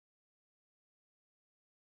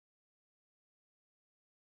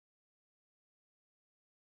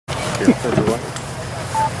year?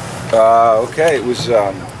 Okay, it was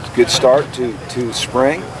a good start to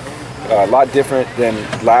spring. A lot different than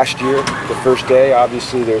last year. The first day,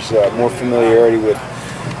 obviously, there's more familiarity with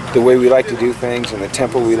the way we like to do things and the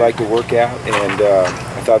tempo we like to work at. And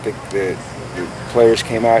I thought that the players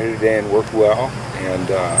came out here today and worked well. And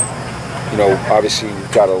you know, obviously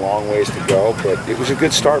we've got a long ways to go, but it was a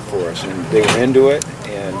good start for us, and they were into it,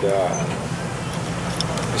 and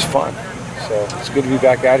it was fun. So it's good to be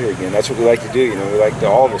back out here again. That's what we like to do. You know, we like to,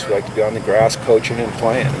 all of us, we like to be on the grass, coaching and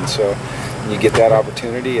playing. And so when you get that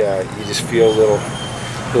opportunity, you just feel a little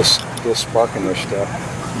spark in their step.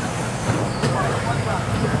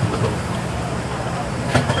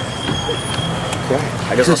 Okay.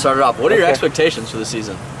 I guess I'll start it off. What are your expectations for the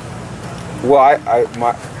season? Well, I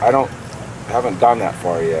haven't gone that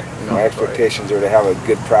far yet. My expectations are to have a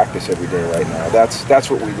good practice every day right now. That's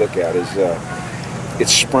what we look at. Is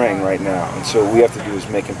it's spring right now, and so what we have to do is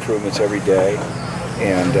make improvements every day,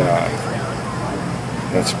 and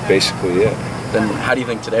that's basically it. Then how do you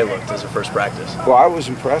think today looked as your first practice? Well, I was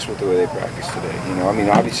impressed with the way they practiced today. You know, I mean,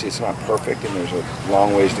 obviously it's not perfect, and there's a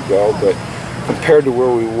long ways to go, but compared to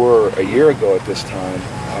where we were a year ago at this time,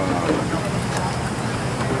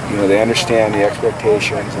 you know, they understand the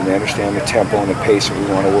expectations and they understand the tempo and the pace that we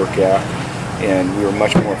want to work at, and we were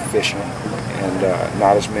much more efficient and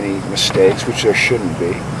not as many mistakes, which there shouldn't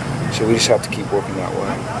be. So we just have to keep working that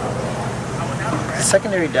way. Is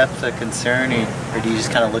secondary depth a concern, or do you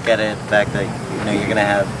just kind of look at it the fact that you know you're going to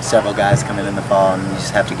have several guys coming in the fall and you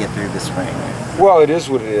just have to get through the spring? Well, it is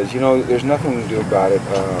what it is. You know, there's nothing we can do about it.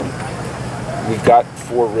 We've got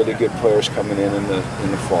 4 really good players coming in the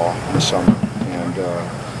fall, in the summer, and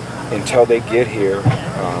until they get here,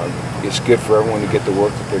 it's good for everyone to get the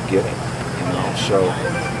work that they're getting. You know, so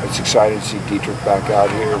it's exciting to see Dietrich back out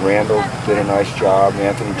here. Randall did a nice job.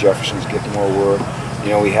 Anthony Jefferson's getting more work. You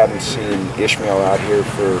know, we hadn't seen Ishmael out here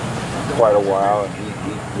for quite a while, and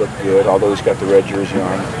he looked good. Although he's got the red jersey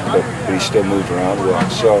on, but he still moved around well.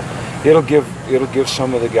 So it'll give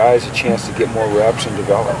some of the guys a chance to get more reps and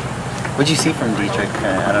develop. What did you see from Dietrich?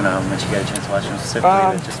 I don't know how much you got a chance to watch him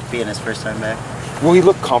specifically, but just being his first time back. Well, he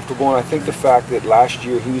looked comfortable, and I think the fact that last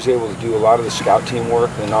year he was able to do a lot of the scout team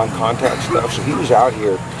work, the non-contact stuff, so he was out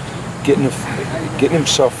here getting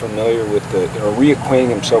himself familiar with reacquainting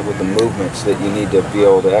himself with the movements that you need to be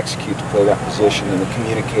able to execute to play that position, and the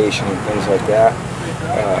communication and things like that.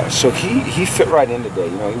 So he fit right in today.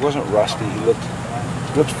 You know, he wasn't rusty. He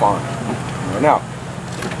looked fine. Now,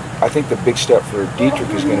 I think the big step for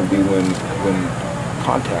Dietrich is going to be when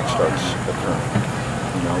contact starts occurring.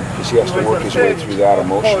 You know, because he has to work his way through that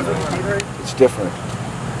emotionally. It's different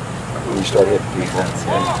when you start hitting people.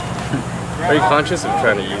 Are you conscious of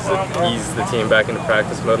trying to ease the team back into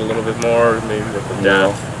practice mode a little bit more, maybe with the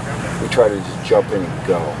depth? We try to just jump in and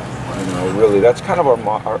go. You know, really, that's kind of our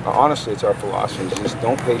honestly, it's our philosophy. Is just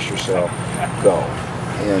don't pace yourself, go.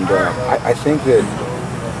 And I think that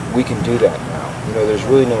we can do that now. You know, there's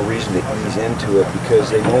really no reason to ease into it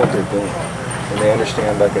because they know what they're doing. And they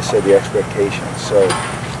understand, like I said, the expectations. So,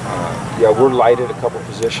 yeah, we're light at a couple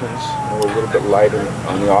positions. We're a little bit light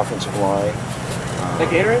on the offensive line.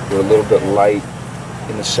 We're a little bit light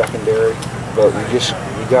in the secondary, but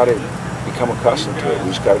we got to become accustomed to it.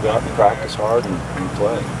 We just got to go out and practice hard and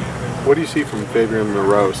play. What do you see from Fabian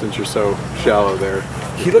Mora since you're so shallow there?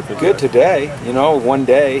 He looked good today. You know, one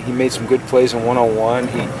day he made some good plays in one-on-one.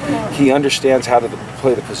 He understands how to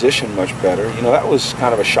play the position much better. You know, that was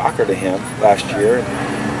kind of a shocker to him last year.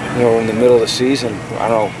 And, you know, in the middle of the season, I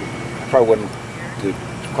don't know, probably wasn't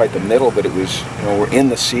quite the middle, but it was, you know, we're in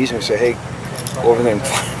the season. We say, hey, go over there and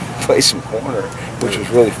play some corner, which was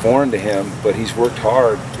really foreign to him, but he's worked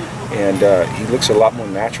hard. And he looks a lot more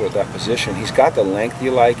natural at that position. He's got the length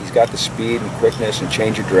you like. He's got the speed and quickness and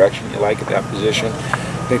change of direction you like at that position.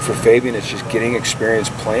 I think for Fabian, it's just getting experience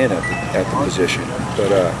playing at the position.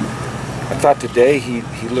 But I thought today he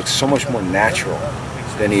looks so much more natural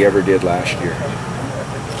than he ever did last year.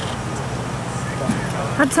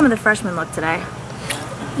 How did some of the freshmen look today?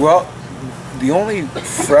 Well, the only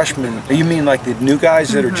freshmen, you mean like the new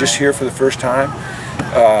guys that are just here for the first time?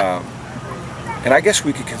 And I guess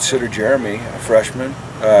we could consider Jeremy a freshman.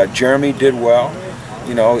 Jeremy did well.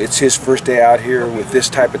 You know, it's his first day out here with this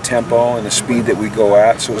type of tempo and the speed that we go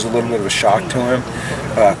at, so it was a little bit of a shock to him.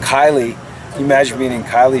 Kylie, can you imagine being in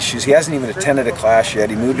Kylie's shoes? He hasn't even attended a class yet.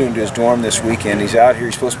 He moved into his dorm this weekend. He's out here,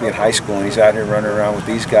 he's supposed to be in high school, and he's out here running around with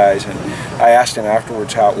these guys. And I asked him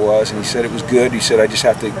afterwards how it was, and he said it was good. He said, I just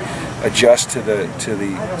have to adjust to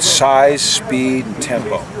the size, speed, and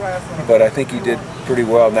tempo. But I think he did pretty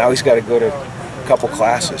well. Now he's got to go to couple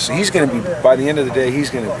classes. So he's going to be, by the end of the day, he's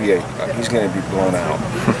going to be blown out.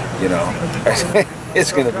 You know,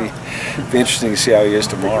 it's going to be interesting to see how he is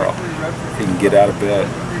tomorrow. If he can get out of bed.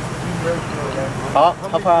 How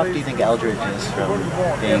far off do you think Eldridge is from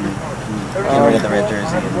being getting rid of the red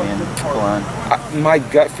jersey and being full on? My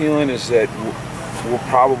gut feeling is that we'll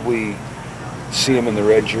probably see him in the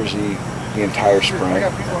red jersey the entire spring. I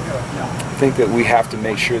think that we have to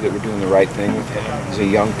make sure that we're doing the right thing with him. He's a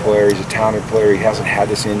young player, he's a talented player, he hasn't had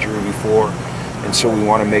this injury before, and so we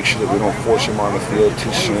want to make sure that we don't force him on the field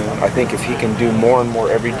too soon. I think if he can do more and more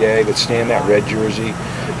every day, but stay in that red jersey,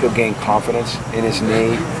 he'll gain confidence in his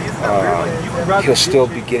knee. He'll still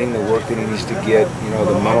be getting the work that he needs to get, you know,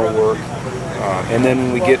 the mental work. And then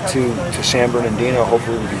when we get to San Bernardino,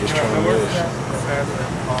 hopefully we can just turn him loose.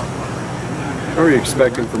 What are you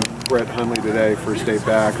expecting from Brett Hundley today, first day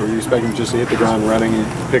back? Or are you expecting him just to hit the ground running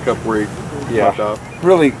and pick up where he left off?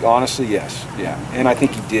 Really, honestly, yes. Yeah, and I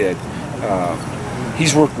think he did.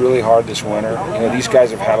 He's worked really hard this winter. You know, these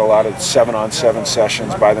guys have had a lot of 7-on-7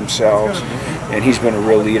 sessions by themselves, and he's been a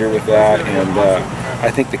real leader with that. And I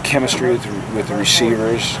think the chemistry with the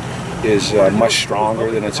receivers is much stronger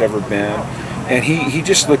than it's ever been. And he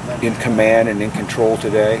just looked in command and in control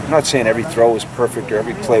today. I'm not saying every throw was perfect or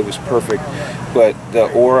every play was perfect, but the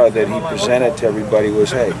aura that he presented to everybody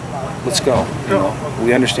was, hey, let's go. You know,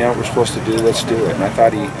 we understand what we're supposed to do. Let's do it. And I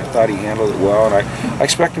thought he handled it well. And I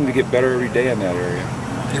expect him to get better every day in that area.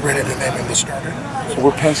 You ready to name him the starter? So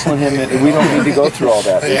we're penciling him in. We don't need to go through all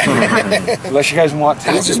that. Unless you guys want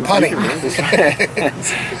to. This is punting.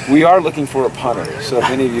 We are looking for a punter. So if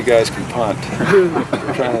any of you guys can punt,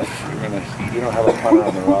 we don't have a punter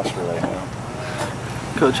on the roster right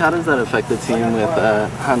now. Coach, how does that affect the team with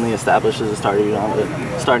Hundley established as a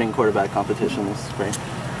starting quarterback competition this spring?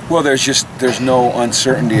 Well, there's no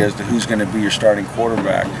uncertainty as to who's going to be your starting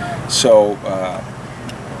quarterback. So,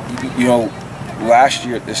 you know, last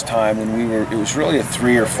year at this time when it was really a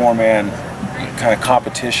 3- or 4-man kind of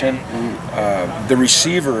competition. The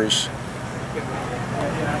receivers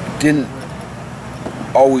didn't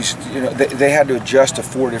always, you know, they had to adjust to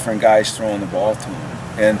 4 different guys throwing the ball to them.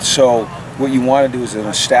 And so what you want to do is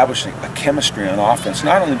establish a chemistry on offense,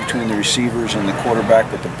 not only between the receivers and the quarterback,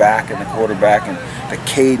 but the back and the quarterback, and the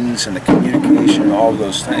cadence and the communication and all of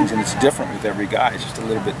those things. And it's different with every guy. It's just a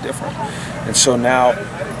little bit different. And so now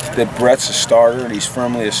that Brett's a starter and he's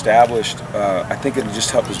firmly established, I think it'll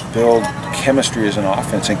just help us build chemistry as an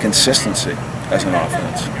offense and consistency as an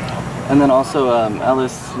offense. And then also,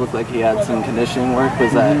 Ellis looked like he had some conditioning work.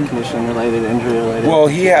 Was that conditioning related, injury related? Well,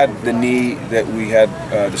 he had the knee that we had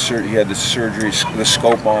he had the surgery, the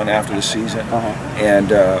scope on after the season,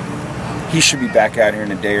 and he should be back out here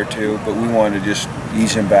in a day or two. But we wanted to just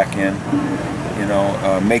ease him back in, you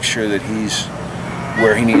know, make sure that he's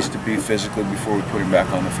where he needs to be physically before we put him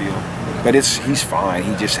back on the field. But he's fine.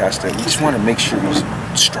 He just has to. We just want to make sure he's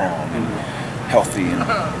strong and healthy,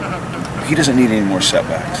 and he doesn't need any more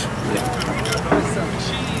setbacks.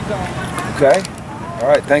 Okay. All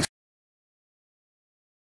right. Thanks.